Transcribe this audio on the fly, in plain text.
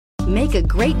Make a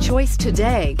great choice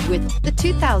today with the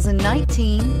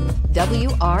 2019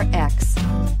 WRX.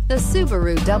 The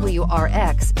Subaru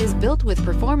WRX is built with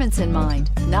performance in mind.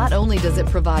 Not only does it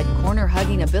provide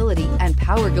corner-hugging ability and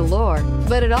power galore,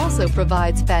 but it also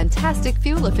provides fantastic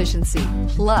fuel efficiency.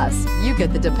 Plus, you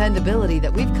get the dependability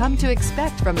that we've come to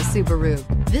expect from a Subaru.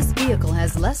 This vehicle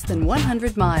has less than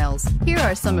 100 miles. Here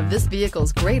are some of this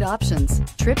vehicle's great options: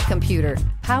 trip computer,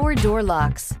 power door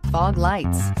locks, fog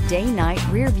lights, day-night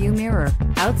rear view mirror,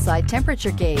 outside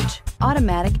temperature gauge,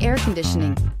 automatic air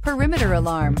conditioning, perimeter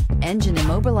alarm, engine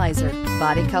immobilizer,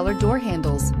 body color door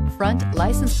handles, front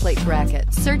license plate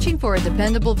bracket. Searching for a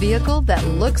dependable vehicle that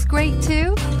looks great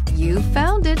too? You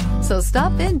found it, so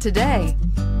stop in today.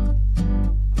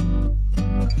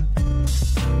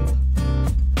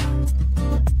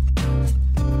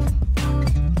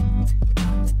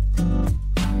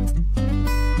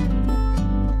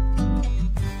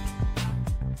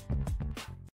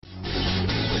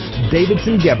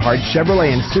 Davidson-Gebhardt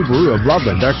Chevrolet and Subaru of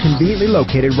Loveland are conveniently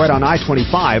located right on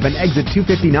I-25 and exit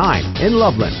 259 in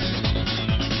Loveland.